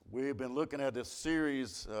we've been looking at this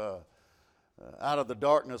series, Out of the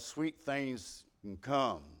Darkness, Sweet Things Can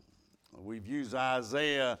Come. We've used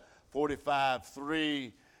Isaiah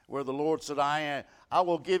 45:3, where the Lord said, I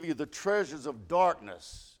will give you the treasures of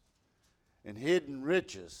darkness and hidden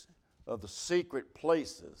riches of the secret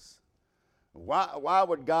places. Why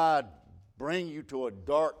would God bring you to a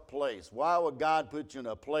dark place? Why would God put you in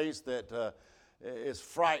a place that is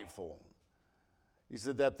frightful? He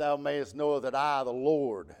said, that thou mayest know that I, the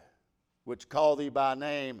Lord, which call thee by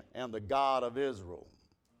name, am the God of Israel.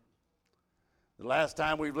 The last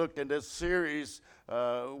time we looked in this series,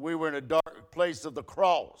 we were in a dark place of the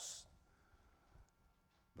cross.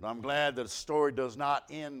 But I'm glad that the story does not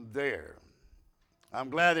end there.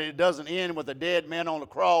 I'm glad that it doesn't end with the dead man on the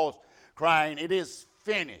cross crying, it is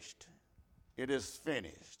finished. It is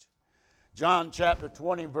finished. John chapter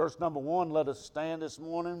 20, verse number 1, let us stand this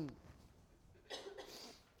morning.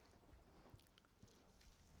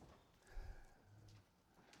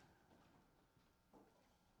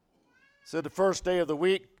 Said, the first day of the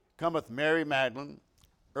week cometh Mary Magdalene,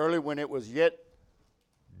 early when it was yet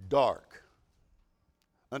dark,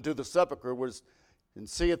 unto the sepulchre, and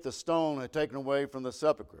seeth the stone had taken away from the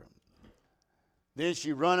sepulchre. Then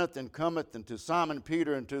she runneth and cometh unto Simon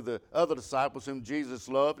Peter and to the other disciples whom Jesus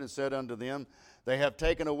loved, and said unto them, They have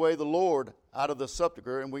taken away the Lord out of the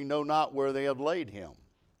sepulchre, and we know not where they have laid him.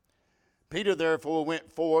 Peter therefore went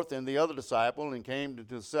forth and the other disciple, and came to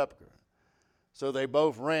the sepulchre. So they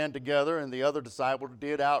both ran together, and the other disciple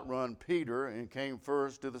did outrun Peter, and came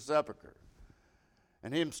first to the sepulchre.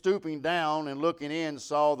 And him stooping down and looking in,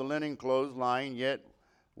 saw the linen clothes lying, yet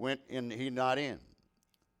went in he not in.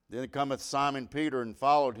 Then cometh Simon Peter, and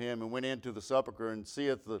followed him, and went into the sepulchre, and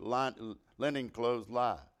seeth the linen clothes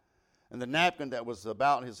lie, and the napkin that was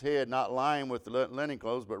about his head not lying with the linen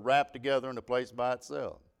clothes, but wrapped together in a place by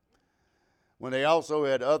itself. When they also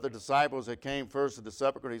had other disciples that came first to the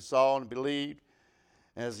sepulchre, he saw and believed.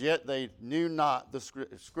 As yet they knew not the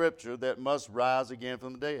scripture that must rise again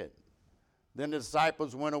from the dead. Then the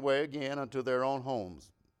disciples went away again unto their own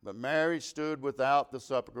homes. But Mary stood without the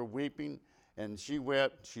sepulchre weeping, and she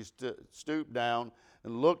wept. She stooped down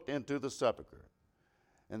and looked into the sepulchre,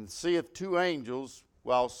 and seeth two angels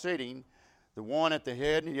while sitting, the one at the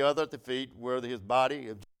head and the other at the feet, where his body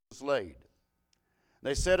of Jesus laid.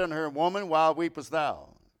 They said unto her, Woman, why weepest thou?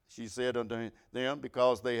 She said unto them,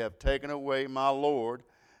 Because they have taken away my Lord,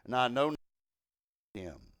 and I know not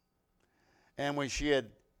him. And when she had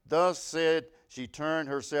thus said, she turned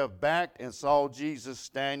herself back and saw Jesus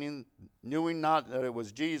standing, knowing not that it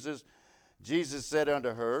was Jesus. Jesus said unto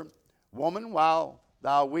her, Woman, while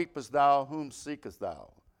thou weepest, thou whom seekest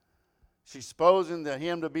thou? She supposing that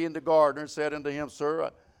him to be in the gardener, said unto him, Sir,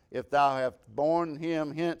 if thou hast borne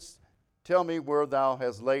him hence, tell me where thou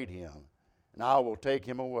hast laid him, and I will take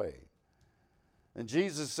him away. And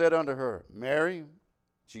Jesus said unto her, Mary.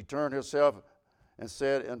 She turned herself and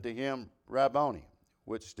said unto him, Rabboni,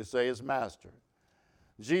 which to say is Master.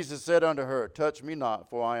 Jesus said unto her, Touch me not,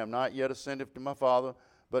 for I am not yet ascended to my Father,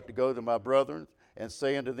 but to go to my brethren, and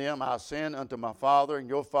say unto them, I ascend unto my Father and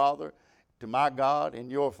your Father, to my God and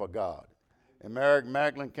your God. And Mary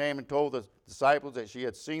Magdalene came and told the disciples that she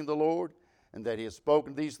had seen the Lord, and that he has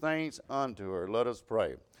spoken these things unto her. Let us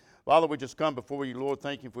pray. Father, we just come before you, Lord,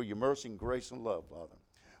 thank you for your mercy and grace and love, Father.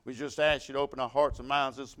 We just ask you to open our hearts and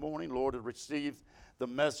minds this morning, Lord, to receive the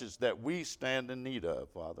message that we stand in need of,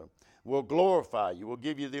 Father. We'll glorify you. We'll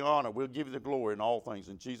give you the honor. We'll give you the glory in all things.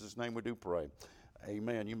 In Jesus' name we do pray.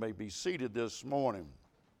 Amen. You may be seated this morning.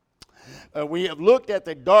 We have looked at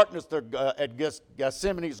the darkness at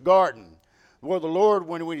Gethsemane's garden, where the Lord,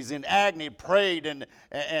 when he was in agony, prayed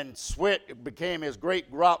and sweat became as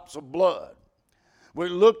great drops of blood. We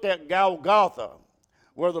looked at Golgotha,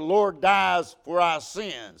 where the Lord dies for our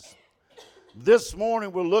sins. This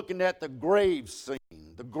morning we're looking at the grave scene,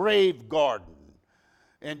 the grave garden.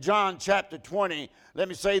 In John chapter 20, let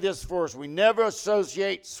me say this first. We never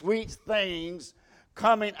associate sweet things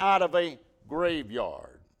coming out of a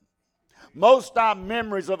graveyard. Most of our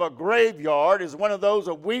memories of a graveyard is one of those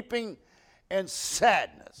of weeping and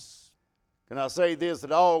sadness. Can I say this,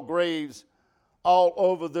 that all graves all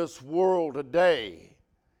over this world today,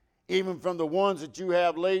 even from the ones that you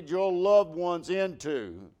have laid your loved ones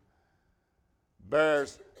into,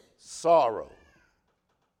 bears sorrow.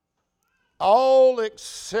 All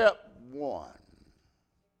except one.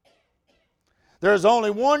 There's only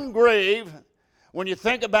one grave. When you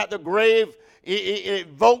think about the grave, it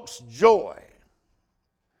evokes joy.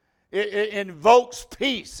 It invokes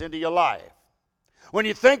peace into your life. When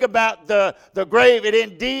you think about the grave, it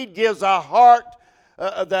indeed gives our heart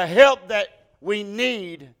the help that we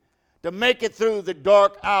need to make it through the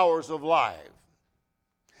dark hours of life.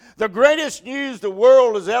 The greatest news the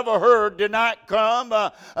world has ever heard did not come,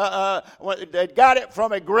 they got it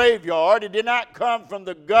from a graveyard. It did not come from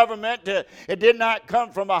the government. It did not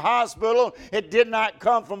come from a hospital. It did not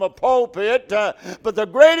come from a pulpit. But the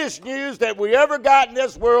greatest news that we ever got in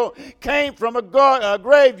this world came from a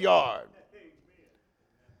graveyard.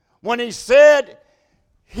 When he said,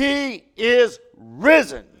 he is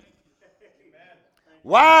risen.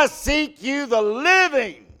 Why seek you the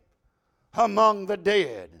living among the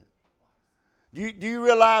dead? Do you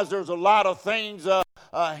realize there's a lot of things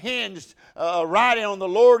hinged riding on the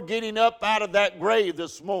Lord getting up out of that grave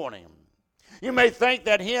this morning? You may think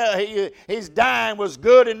that his dying was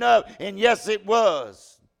good enough, and yes, it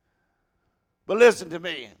was. But listen to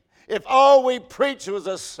me. If all we preach was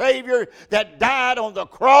a Savior that died on the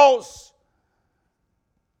cross,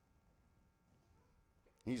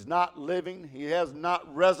 he's not living. He has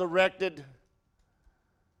not resurrected.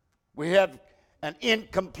 We have an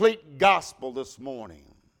incomplete gospel this morning.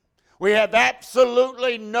 We have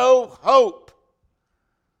absolutely no hope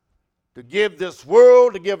to give this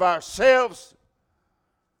world, to give ourselves.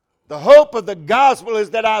 The hope of the gospel is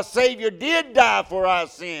that our Savior did die for our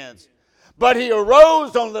sins, but he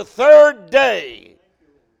arose on the third day.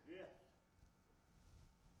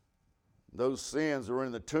 Those sins are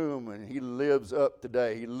in the tomb, and he lives up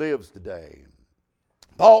today. He lives today.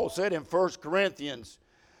 Paul said in 1 Corinthians,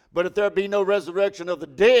 but if there be no resurrection of the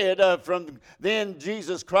dead, from then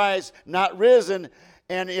Jesus Christ not risen,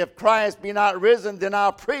 and if Christ be not risen, then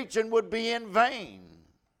our preaching would be in vain.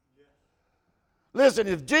 Listen,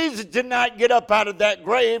 if Jesus did not get up out of that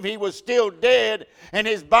grave, he was still dead, and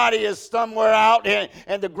his body is somewhere out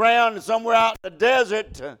in the ground, somewhere out in the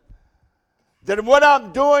desert, then what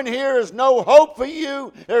I'm doing here is no hope for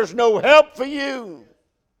you. There's no help for you.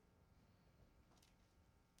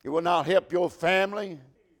 It will not help your family.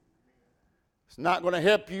 It's not going to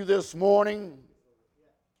help you this morning.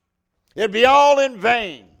 It'd be all in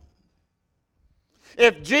vain.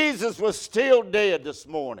 If Jesus was still dead this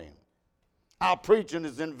morning, our preaching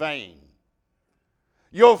is in vain.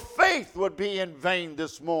 Your faith would be in vain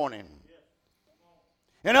this morning.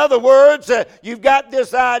 In other words, you've got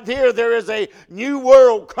this idea there is a new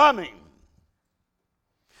world coming.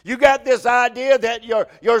 You got this idea that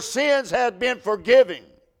your sins have been forgiven.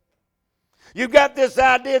 You've got this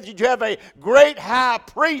idea that you have a great high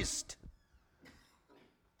priest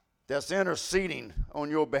that's interceding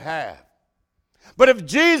on your behalf. But if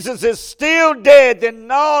Jesus is still dead, then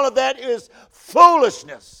all of that is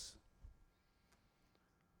foolishness.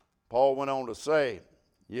 Paul went on to say,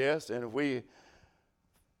 yes, and if we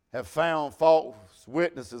have found false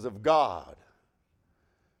witnesses of God,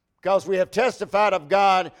 because we have testified of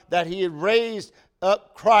God that he had raised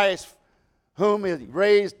up Christ, whom he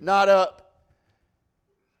raised not up,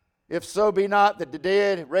 if so be not that the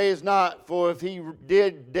dead raise not, for if he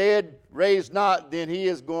did dead raise not, then he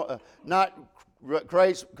is not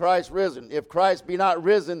Christ risen. If Christ be not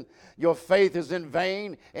risen, your faith is in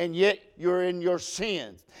vain, and yet you're in your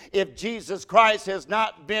sins. If Jesus Christ has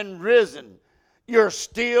not been risen, you're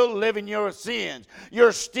still living your sins.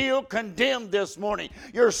 You're still condemned this morning.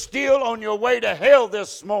 You're still on your way to hell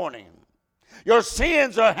this morning. Your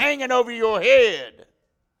sins are hanging over your head.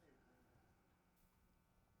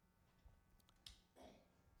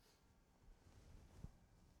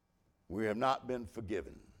 We have not been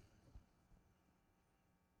forgiven.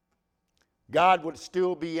 God would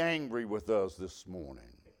still be angry with us this morning.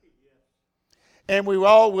 And we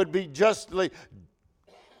all would be justly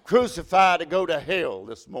crucified to go to hell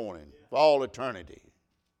this morning for all eternity,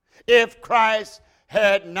 if Christ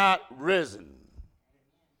had not risen.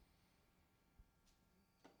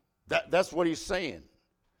 That's what he's saying.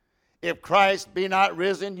 If Christ be not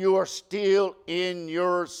risen, you are still in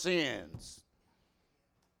your sins.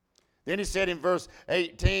 Then he said in verse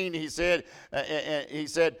 18, he said,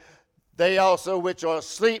 they also which are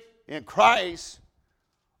asleep in Christ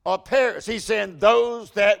are perished. He's saying those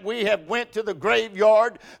that we have went to the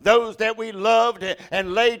graveyard, those that we loved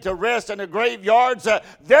and laid to rest in the graveyards,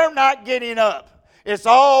 they're not getting up. It's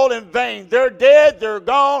all in vain. They're dead. They're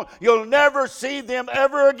gone. You'll never see them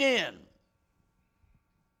ever again.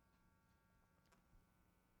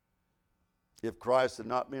 If Christ had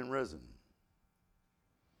not been risen,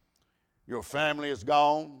 your family is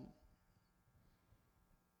gone.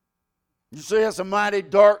 You say it's a mighty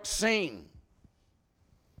dark scene.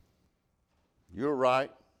 You're right.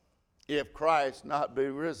 If Christ not be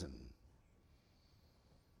risen.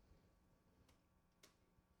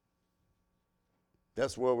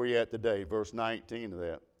 That's where we're at today, verse 19 of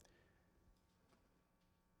that.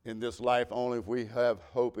 in this life only if we have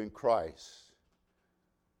hope in Christ.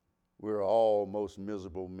 We're all most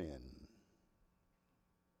miserable men.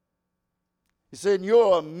 He said,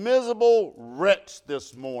 you're a miserable wretch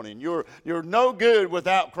this morning. You're no good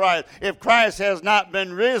without Christ. If Christ has not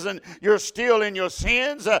been risen, you're still in your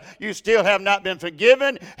sins. You still have not been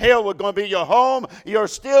forgiven. Hell was going to be your home. You're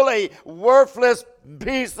still a worthless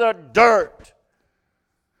piece of dirt.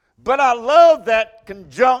 But I love that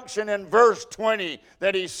conjunction in verse 20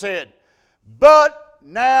 that he said, but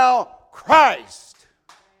now Christ,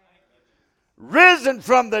 risen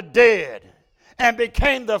from the dead, and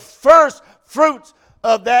became the first fruits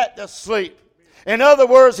of that asleep. In other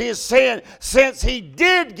words, he is saying, since he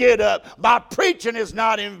did get up, my preaching is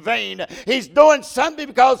not in vain. He's doing something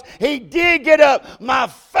because he did get up. My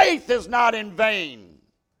faith is not in vain.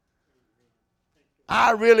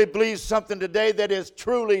 I really believe something today that is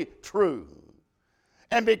truly true.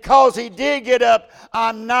 And because he did get up,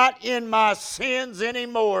 I'm not in my sins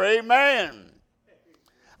anymore. Amen.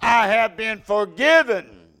 I have been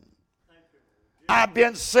forgiven. I've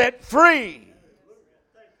been set free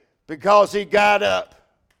because he got up.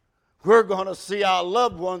 We're going to see our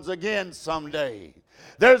loved ones again someday.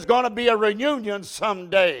 There's going to be a reunion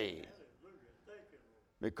someday.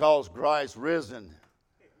 Because Christ risen,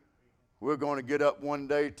 we're going to get up one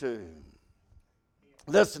day too.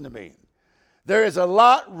 Listen to me. There is a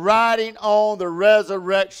lot riding on the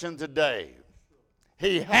resurrection today.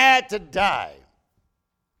 He had to die.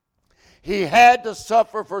 He had to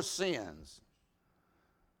suffer for sins.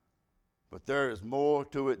 But there is more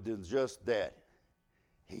to it than just that.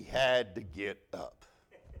 He had to get up.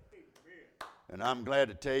 And I'm glad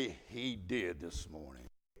to tell you, he did this morning.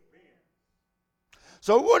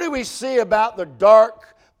 So what do we see about the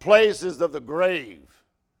dark places of the grave?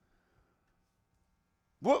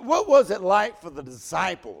 What was it like for the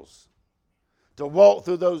disciples to walk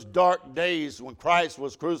through those dark days when Christ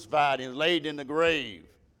was crucified and laid in the grave?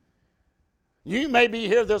 You may be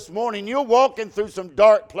here this morning, you're walking through some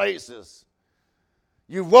dark places.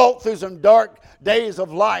 You've walked through some dark days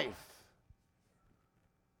of life.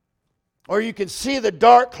 Or you can see the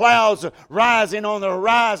dark clouds rising on the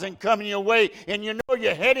horizon coming your way, and you know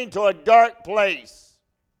you're heading to a dark place.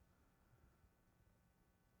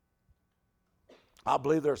 I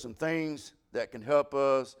believe there are some things that can help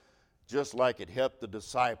us just like it helped the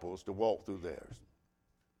disciples to walk through theirs.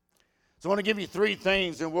 So I want to give you three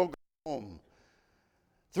things and we'll go home.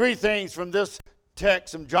 Three things from this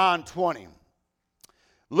text in John 20.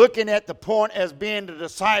 Looking at the point as being the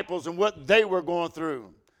disciples and what they were going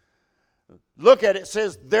through. Look at it, it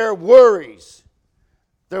says their worries.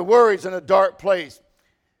 Their worries in a dark place.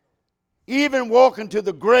 Even walking to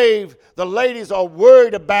the grave, the ladies are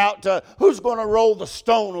worried about who's going to roll the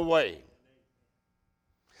stone away.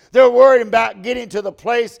 They're worried about getting to the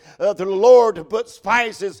place of the Lord to put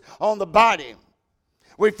spices on the body.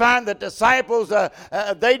 We find that disciples,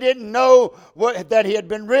 they didn't know that he had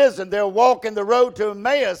been risen. They were walking the road to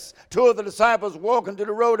Emmaus. Two of the disciples walking to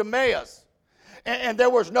the road to Emmaus. And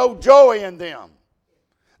there was no joy in them.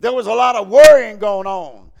 There was a lot of worrying going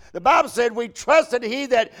on. The Bible said, we trusted he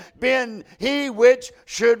that been he which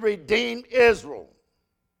should redeem Israel.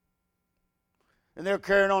 And they're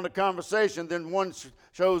carrying on the conversation. Then one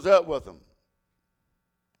shows up with them.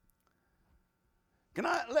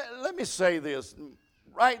 Let me say this.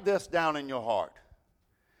 Write this down in your heart.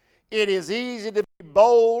 It is easy to be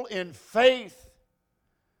bold in faith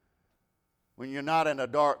when you're not in a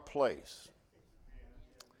dark place.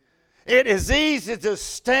 It is easy to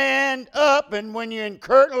stand up and when you're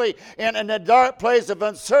currently in a dark place of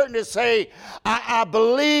uncertainty say, I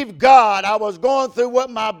believe God. I was going through what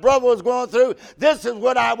my brother was going through. This is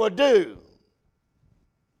what I would do.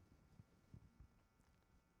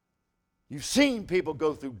 You've seen people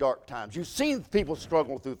go through dark times. You've seen people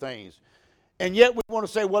struggle through things. And yet we want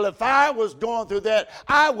to say, well, if I was going through that,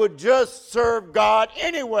 I would just serve God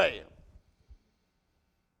anyway.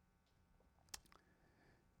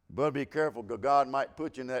 But be careful, because God might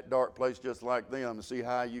put you in that dark place just like them and see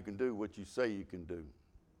how you can do what you say you can do.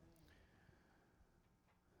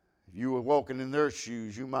 If you were walking in their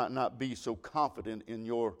shoes, you might not be so confident in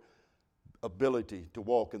your ability to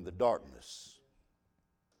walk in the darkness.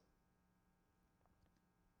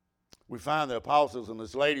 We find the apostles and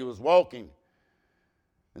this lady was walking,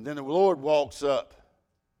 and then the Lord walks up.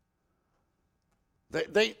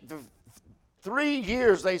 The 3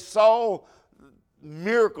 years they saw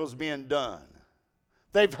miracles being done.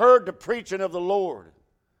 They've heard the preaching of the Lord.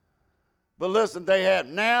 But listen, they have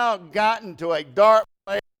now gotten to a dark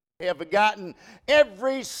place. They have forgotten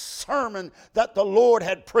every sermon that the Lord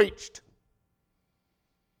had preached.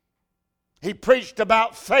 He preached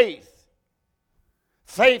about faith.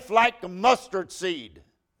 Faith like the mustard seed.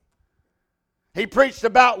 He preached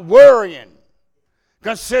about worrying.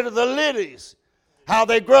 Consider the lilies, how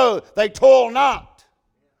they grow. They toil not.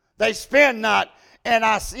 They spin not. And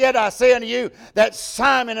yet I say unto you that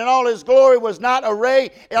Simon in all his glory was not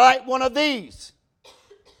arrayed like one of these.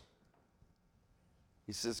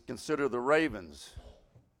 He says, consider the ravens,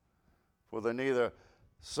 for they neither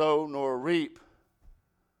sow nor reap,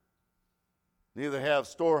 neither have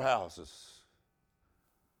storehouses,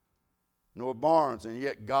 nor barns, and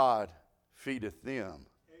yet God feedeth them.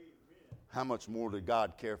 Amen. How much more did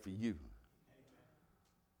God care for you? Amen.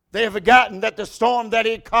 They have forgotten that the storm that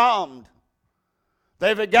he calmed.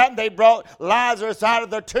 They've forgotten they brought Lazarus out of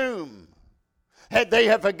the tomb. They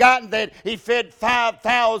have forgotten that he fed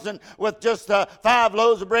 5,000 with just 5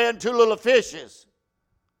 loaves of bread and 2 little fishes.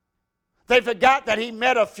 They forgot that he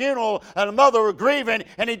met a funeral and a mother was grieving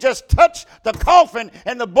and he just touched the coffin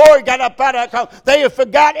and the boy got up out of the coffin. They have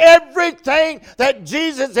forgot everything that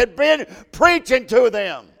Jesus had been preaching to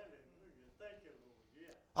them.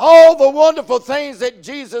 All the wonderful things that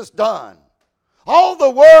Jesus done. All the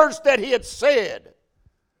words that he had said.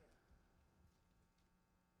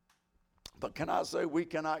 But can I say we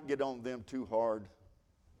cannot get on them too hard?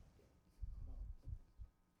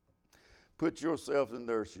 Put yourself in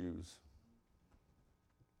their shoes.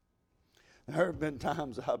 There have been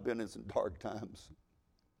times I've been in some dark times.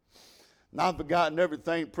 And I've forgotten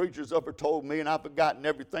everything preachers ever told me, and I've forgotten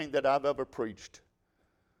everything that I've ever preached.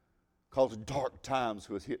 Because dark times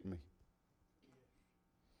has hit me.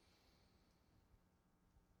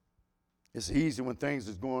 It's easy when things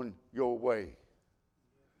is going your way.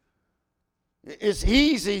 It's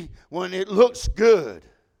easy when it looks good.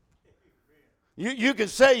 You can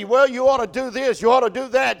say, well, you ought to do this, you ought to do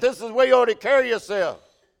that. This is the way you ought to carry yourself.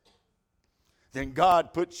 Then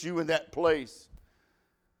God puts you in that place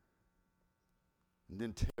and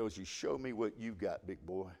then tells you, show me what you got, big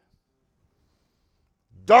boy.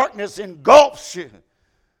 Darkness engulfs you.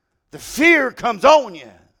 The fear comes on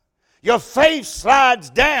you. Your faith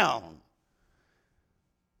slides down.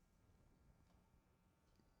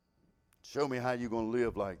 Show me how you're going to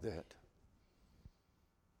live like that.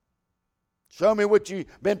 Show me what you've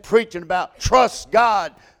been preaching about. Trust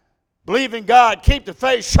God. Believe in God. Keep the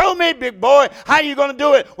faith. Show me, big boy, how you're going to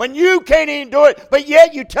do it when you can't even do it, but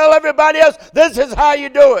yet you tell everybody else this is how you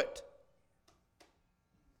do it.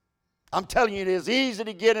 I'm telling you, it is easy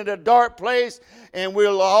to get into a dark place, and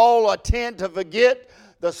we'll all tend to forget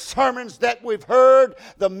the sermons that we've heard,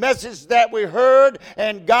 the message that we heard,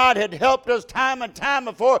 and God had helped us time and time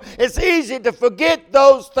before. It's easy to forget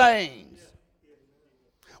those things.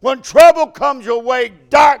 When trouble comes your way,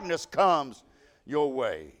 darkness comes your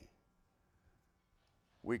way.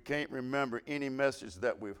 We can't remember any message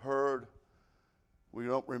that we've heard. We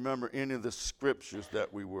don't remember any of the scriptures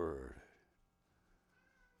that we heard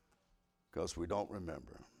because we don't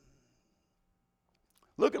remember.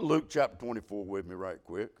 Look at Luke chapter 24 with me right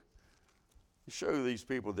quick. To show you these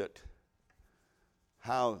people that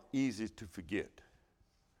how easy to forget.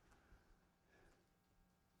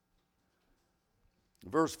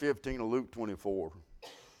 Verse 15 of Luke 24.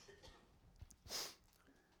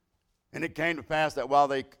 And it came to pass that while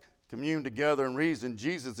they communed together and reasoned,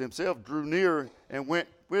 Jesus himself drew near and went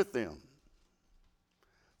with them.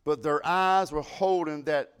 But their eyes were holden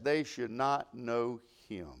that they should not know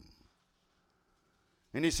him.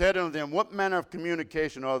 And he said unto them, what manner of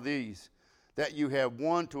communication are these, that you have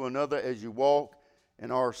one to another as you walk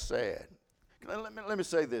and are sad? Let me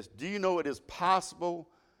say this. Do you know it is possible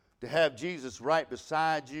to have Jesus right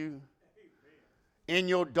beside you in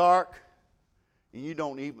your dark, and you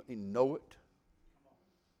don't even know it?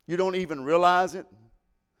 You don't even realize it?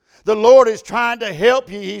 The Lord is trying to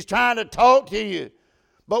help you. He's trying to talk to you.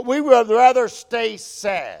 But we would rather stay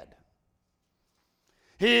sad.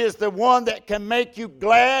 He is the one that can make you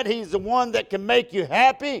glad. He's the one that can make you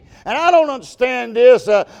happy. And I don't understand this,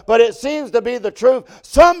 but it seems to be the truth.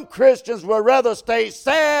 Some Christians would rather stay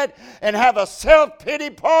sad and have a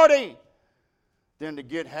self-pity party than to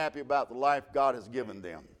get happy about the life God has given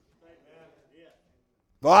them.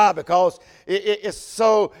 Why? Because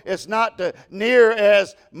it's not near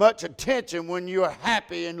as much attention when you're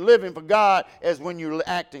happy and living for God as when you're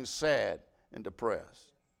acting sad and depressed.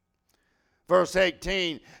 Verse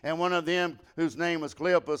 18, and one of them whose name was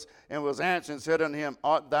Cleopas, and was answering, said unto him,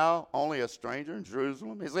 art thou only a stranger in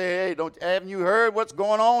Jerusalem? He said, hey, haven't you heard what's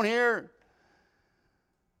going on here?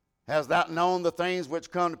 Hast thou known the things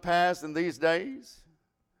which come to pass in these days?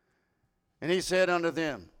 And he said unto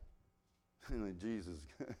them, Jesus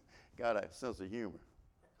got a sense of humor.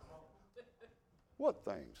 What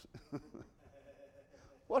things?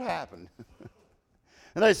 What happened?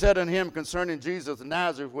 And they said unto him concerning Jesus of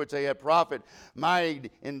Nazareth, which they had prophet,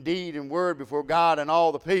 mighty in deed and word before God and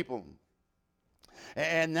all the people.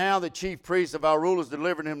 And now the chief priests of our rulers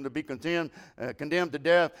delivered him to be condemned to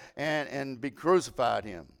death and be crucified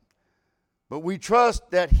him. But we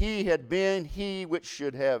trust that he had been he which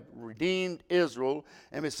should have redeemed Israel.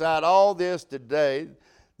 And beside all this today,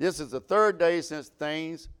 this is the third day since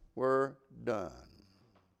things were done.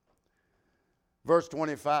 Verse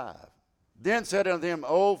 25. Then said unto them,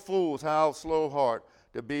 O fools, how slow heart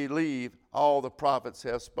to believe all the prophets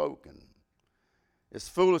have spoken. It's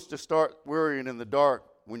foolish to start worrying in the dark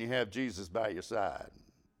when you have Jesus by your side.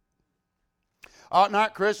 Ought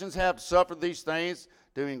not Christians have to suffer these things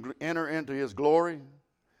to enter into his glory?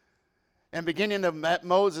 And beginning of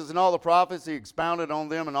Moses and all the prophets, he expounded on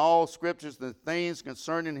them in all scriptures the things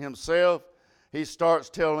concerning himself. He starts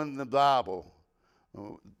telling the Bible.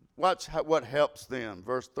 Watch what helps them.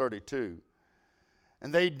 Verse 32.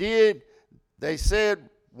 And they said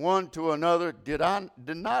one to another, did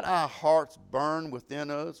not our hearts burn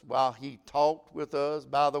within us while he talked with us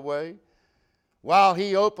by the way? While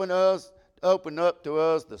he opened up to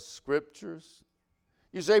us the scriptures?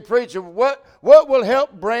 You say, preacher, what will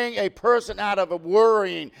help bring a person out of a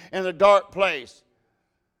worrying in a dark place?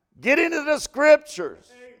 Get into the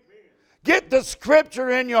scriptures. Amen. Get the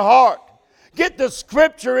scripture in your heart. Get the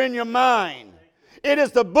scripture in your mind. It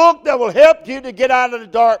is the book that will help you to get out of the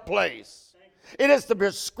dark place. It is the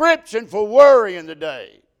prescription for worrying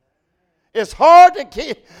today. It is hard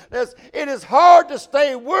to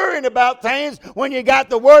stay worrying about things when you got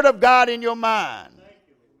the Word of God in your mind.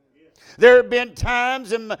 There have been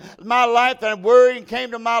times in my life that worrying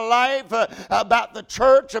came to my life about the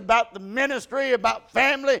church, about the ministry, about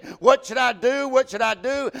family. What should I do? What should I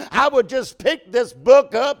do? I would just pick this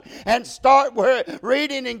book up and start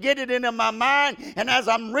reading and get it into my mind. And as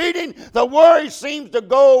I'm reading, the worry seems to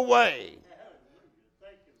go away.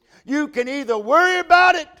 You can either worry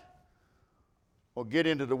about it or get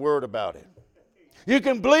into the Word about it. You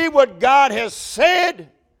can believe what God has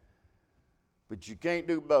said, but you can't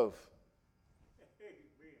do both.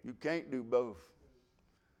 You can't do both.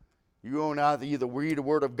 You're going to either read the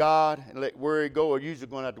Word of God and let worry go, or you're usually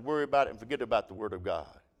going to have to worry about it and forget about the Word of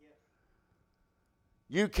God.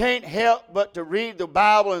 You can't help but to read the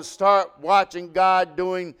Bible and start watching God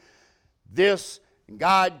doing this and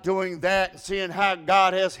God doing that and seeing how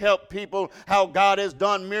God has helped people, how God has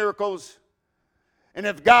done miracles. And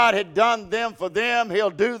if God had done them for them, He'll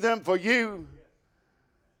do them for you.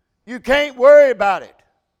 You can't worry about it.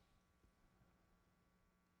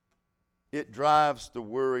 It drives the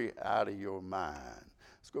worry out of your mind.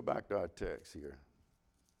 Let's go back to our text here.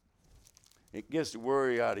 It gets the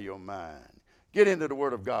worry out of your mind. Get into the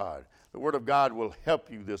Word of God. The Word of God will help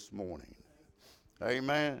you this morning.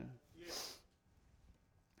 Amen.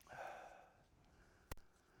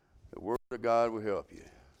 The Word of God will help you.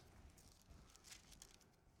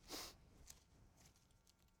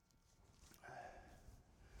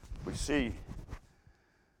 We see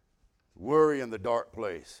worry in the dark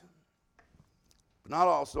place. But not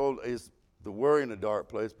also is the worry in a dark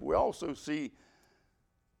place, but we also see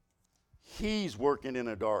He's working in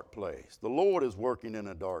a dark place. The Lord is working in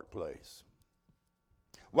a dark place.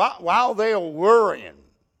 While they are worrying,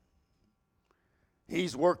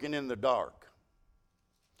 He's working in the dark.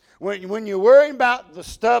 When you're worrying about the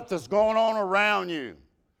stuff that's going on around you,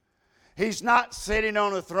 He's not sitting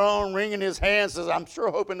on a throne wringing His hands, says, I'm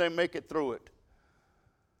sure hoping they make it through it.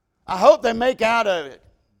 I hope they make out of it.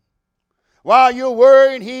 While you're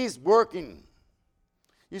worrying, He's working.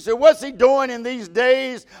 You say, what's He doing in these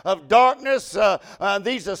days of darkness?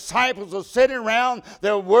 These disciples are sitting around.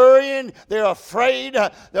 They're worrying. They're afraid.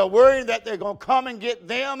 They're worrying that they're going to come and get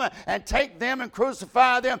them and take them and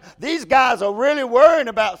crucify them. These guys are really worrying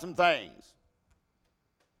about some things.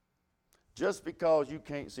 Just because you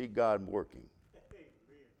can't see God working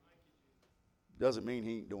doesn't mean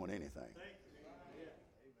He ain't doing anything.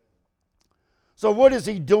 So what is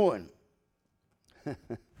He doing?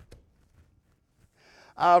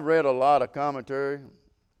 I've read a lot of commentary,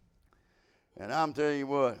 and I'm telling you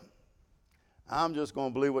what, I'm just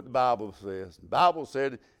going to believe what the Bible says. The Bible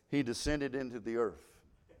said He descended into the earth.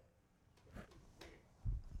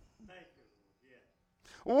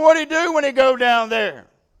 What did He do when He go down there?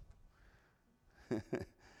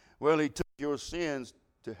 Well, He took your sins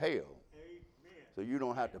to hell, so you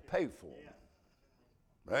don't have to pay for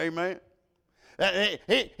them. Amen.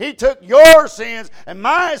 He took your sins and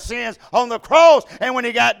my sins on the cross, and when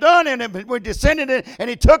He got done and we descended in, and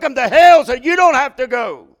He took them to hell, so you don't have to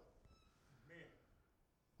go.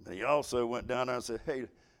 But he also went down there and said, hey,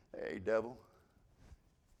 devil,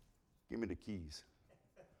 give me the keys.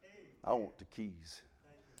 I want the keys.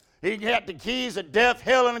 He got the keys of death,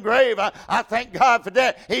 hell, and the grave. I thank God for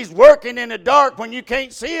that. He's working in the dark when you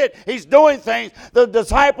can't see it. He's doing things. The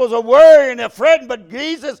disciples are worrying, they're fretting, but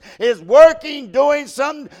Jesus is working, doing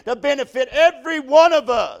something to benefit every one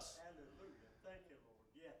of us. Thank you,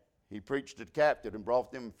 Lord. Yeah. He preached to the captive and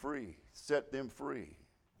brought them free, set them free.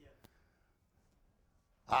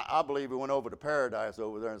 Yeah. I believe he went over to paradise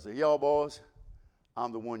over there and said, y'all boys,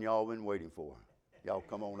 I'm the one y'all been waiting for. Y'all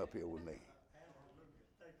come on up here with me.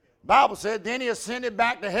 Bible said then he ascended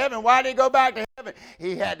back to heaven. Why did he go back to heaven?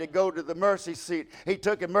 He had to go to the mercy seat. He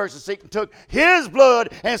took a mercy seat and took his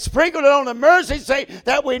blood and sprinkled it on the mercy seat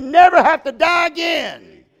that we never have to die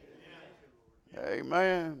again.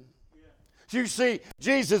 Amen. You see,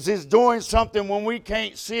 Jesus is doing something when we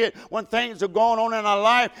can't see it, when things are going on in our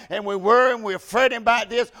life and we worry and we're fretting about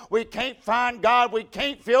this. We can't find God. We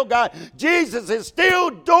can't feel God. Jesus is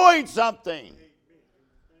still doing something.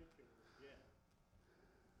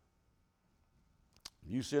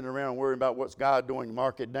 You sitting around worrying about what's God doing,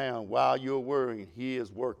 mark it down. While you're worrying, he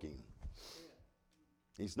is working.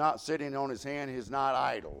 He's not sitting on his hand. He's not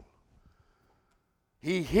idle.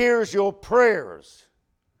 He hears your prayers.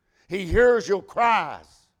 He hears your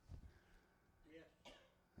cries.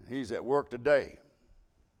 He's at work today.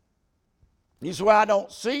 You say, well, I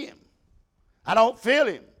don't see him. I don't feel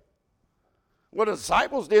him. Well, the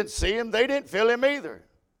disciples didn't see him. They didn't feel him either.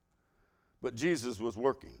 But Jesus was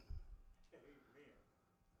working.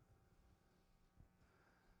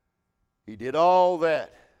 He did all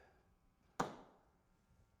that.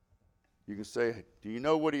 You can say, do you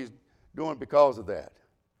know what he's doing because of that?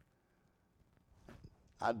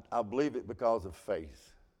 I believe it because of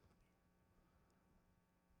faith.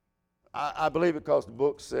 I believe it because the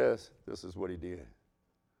book says this is what he did.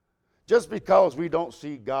 Just because we don't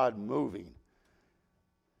see God moving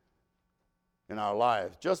in our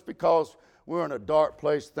lives, just because we're in a dark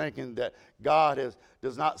place thinking that God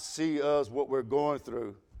does not see us, what we're going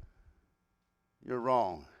through, you're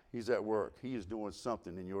wrong. He's at work. He is doing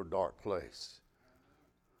something in your dark place.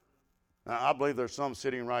 Now, I believe there's some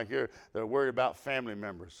sitting right here that are worried about family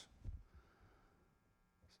members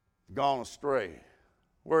gone astray,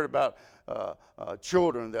 worried about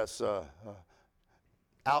children that's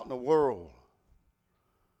out in the world.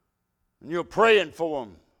 And you're praying for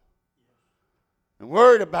them and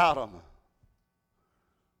worried about them.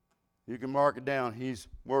 You can mark it down. He's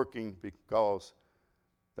working because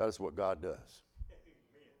that is what God does.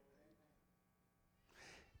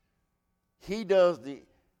 He does the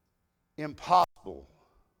impossible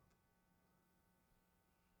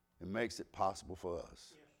and makes it possible for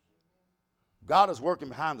us. God is working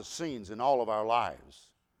behind the scenes in all of our lives.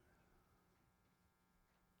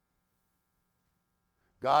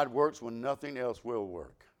 God works when nothing else will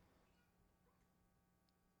work.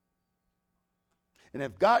 And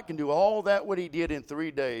if God can do all that what he did in 3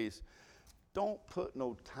 days, don't put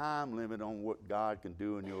no time limit on what God can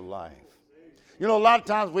do in your life. You know, a lot of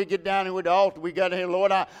times we get down here with the altar, we got here,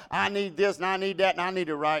 Lord, I need this and I need that and I need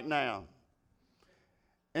it right now.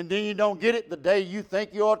 And then you don't get it the day you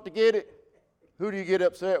think you ought to get it. Who do you get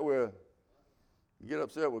upset with? You get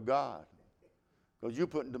upset with God because you're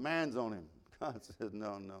putting demands on him. God says,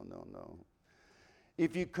 no.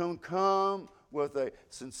 If you can come with a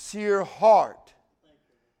sincere heart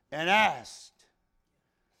and ask,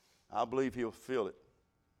 I believe he'll fill it.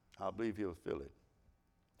 I believe he'll fill it.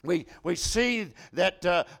 We see that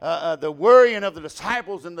the worrying of the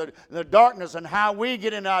disciples in the darkness and how we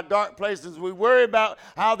get in our dark places. We worry about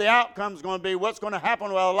how the outcome's going to be, what's going to happen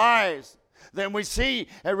to our lives. Then we see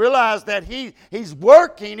and realize that he's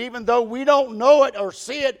working even though we don't know it or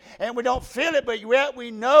see it and we don't feel it, but yet we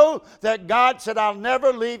know that God said, I'll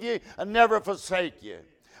never leave you and never forsake you.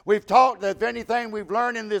 We've talked that if anything we've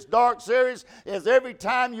learned in this dark series is every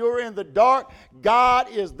time you're in the dark, God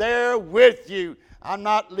is there with you. I'm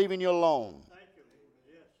not leaving you alone. Thank you, Lord.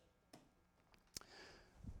 Yes.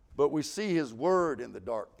 But we see his word in the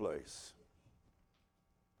dark place.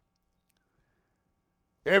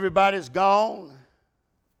 Everybody's gone,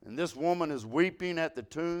 and this woman is weeping at the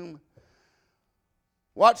tomb.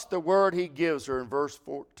 Watch the word he gives her in verse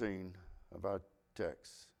 14 of our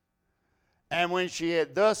text. And when she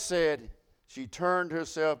had thus said, she turned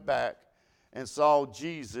herself back and saw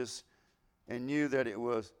Jesus and knew that it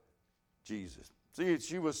was Jesus. See,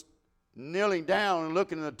 she was kneeling down and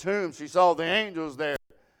looking in the tomb. She saw the angels there.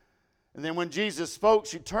 And then when Jesus spoke,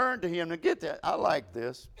 she turned to him. Now get that. I like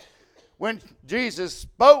this. When Jesus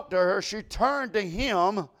spoke to her, she turned to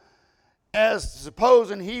him as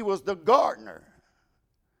supposing he was the gardener.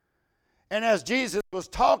 And as Jesus was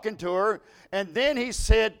talking to her, and then he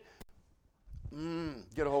said,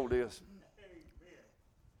 get a hold of this.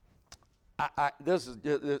 This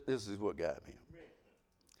is what got me.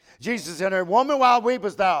 Jesus said, "Her woman, why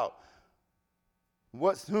weepest thou?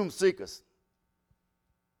 Whom seekest?"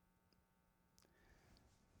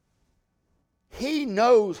 He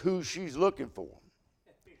knows who she's looking for.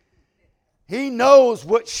 He knows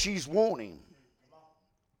what she's wanting.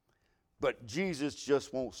 But Jesus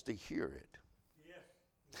just wants to hear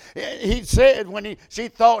it. He said when she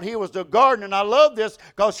thought he was the gardener, and I love this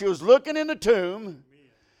because she was looking in the tomb.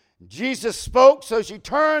 Jesus spoke, so she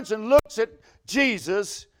turns and looks at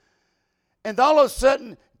Jesus. And all of a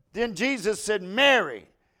sudden, then Jesus said, "Mary."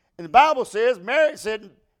 And the Bible says, Mary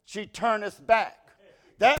said, she turneth back.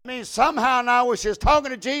 That means somehow now when she was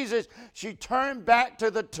talking to Jesus, she turned back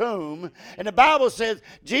to the tomb. And the Bible says,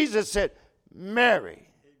 Jesus said, "Mary."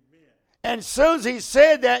 And as soon as he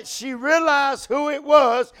said that, she realized who it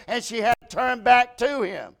was, and she had to turn back to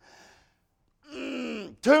him.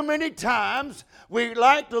 Too many times we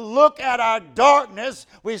like to look at our darkness.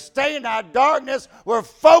 We stay in our darkness. We're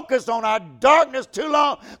focused on our darkness too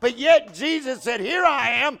long. But yet Jesus said, "Here I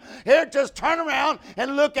am. Here, just turn around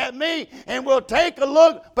and look at me." And we'll take a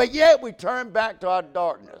look. But yet we turn back to our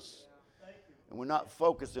darkness. And we're not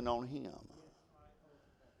focusing on him.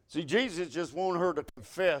 See, Jesus just wanted her to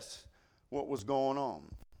confess what was going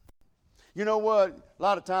on. You know what? A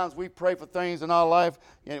lot of times we pray for things in our life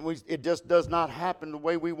and it just does not happen the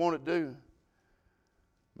way we want it to.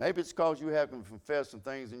 Maybe it's because you haven't confessed some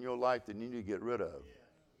things in your life that you need to get rid of.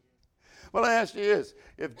 Well, I ask you this.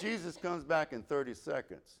 If Jesus comes back in 30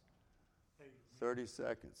 seconds,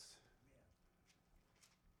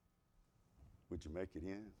 would you make it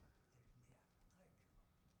in?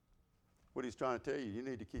 What he's trying to tell you, you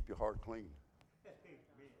need to keep your heart clean.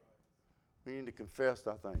 We need to confess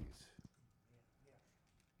our things.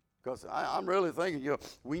 Because I'm really thinking,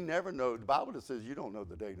 we never know. The Bible just says you don't know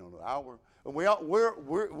the day, nor the hour. And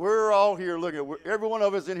we're all here looking. Every one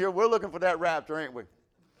of us in here, we're looking for that rapture, ain't we?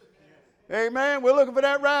 Amen. We're looking for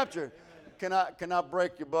that rapture. Can I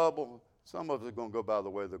break your bubble? Some of us are going to go by the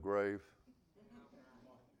way of the grave.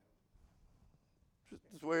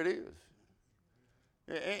 That's the way it is.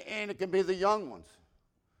 And it can be the young ones.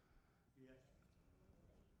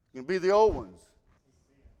 It can be the old ones.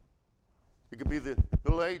 It could be the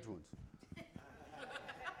middle-aged ones.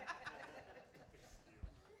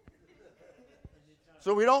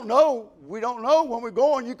 So we don't know when we're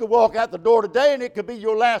going. You could walk out the door today and it could be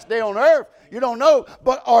your last day on earth. You don't know.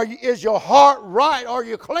 But is your heart right? Are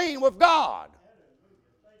you clean with God?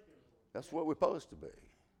 That's what we're supposed to be.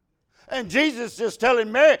 And Jesus just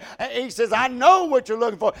telling Mary, he says, "I know what you're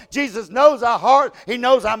looking for." Jesus knows our heart. He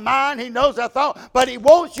knows our mind. He knows our thought. But he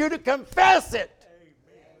wants you to confess it.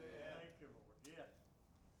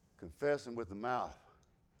 Confessing with the mouth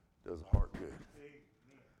does the heart good.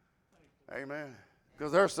 Amen.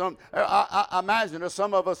 Because there's some, I imagine there's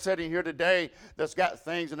some of us sitting here today that's got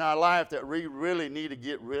things in our life that we really need to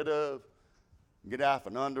get rid of, get out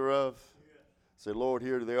and under of. Say, "Lord,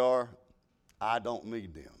 here they are. I don't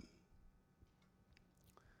need them."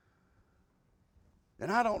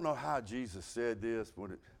 And I don't know how Jesus said this,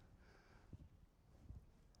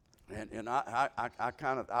 and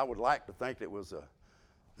I would like to think it was a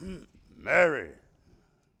Mary.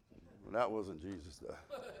 Well, that wasn't Jesus, though.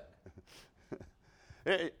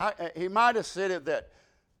 He might have said it that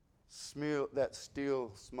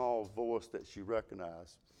still small voice that she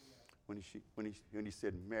recognized when he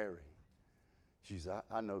said Mary. She's,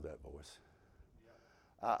 "I know that voice.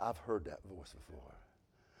 I've heard that voice before.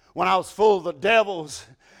 When I was full of the devils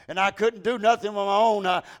and I couldn't do nothing on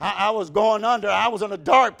my own, I was going under. I was in a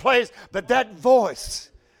dark place, but that voice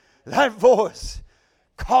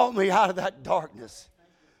called me out of that darkness.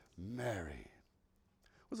 Mary.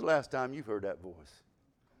 When was the last time you've heard that voice?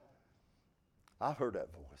 I've heard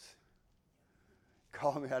that voice.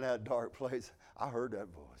 Called me out of that dark place. I heard that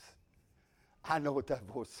voice. I know what that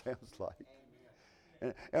voice sounds like.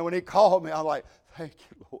 And when he called me, I'm like, "Thank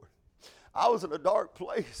you, Lord. I was in a dark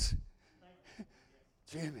place.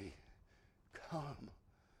 Jimmy, come."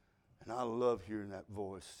 And I love hearing that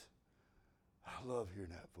voice. I love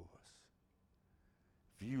hearing that voice.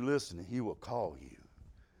 If you listen, he will call you.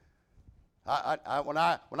 When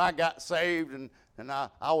I got saved and I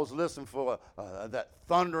was listening for that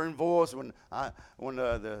thundering voice when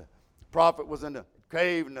the prophet was in the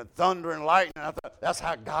cave and the thunder and lightning, I thought, that's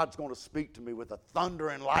how God's going to speak to me, with the thunder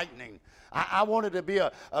and lightning. I wanted to be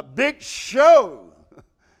a big show.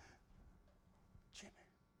 Jimmy.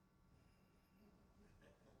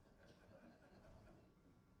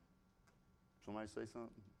 Somebody say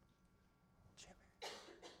something?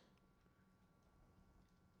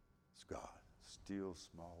 still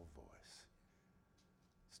small voice.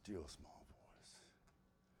 Still small voice.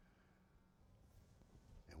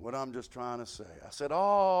 And what I'm just trying to say, I said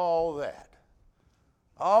all that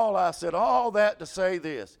to say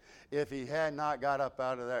this. If he had not got up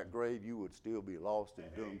out of that grave, you would still be lost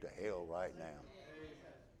and doomed to hell right now.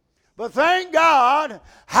 But thank God,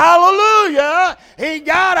 hallelujah, he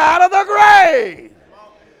got out of the grave.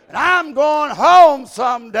 And I'm going home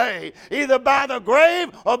someday, either by the grave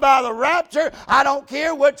or by the rapture. I don't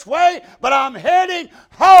care which way, but I'm heading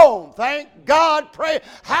home. Thank God, pray,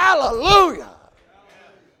 hallelujah.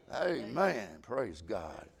 Amen, praise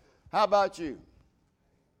God. How about you?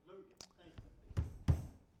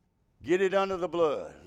 Get it under the blood.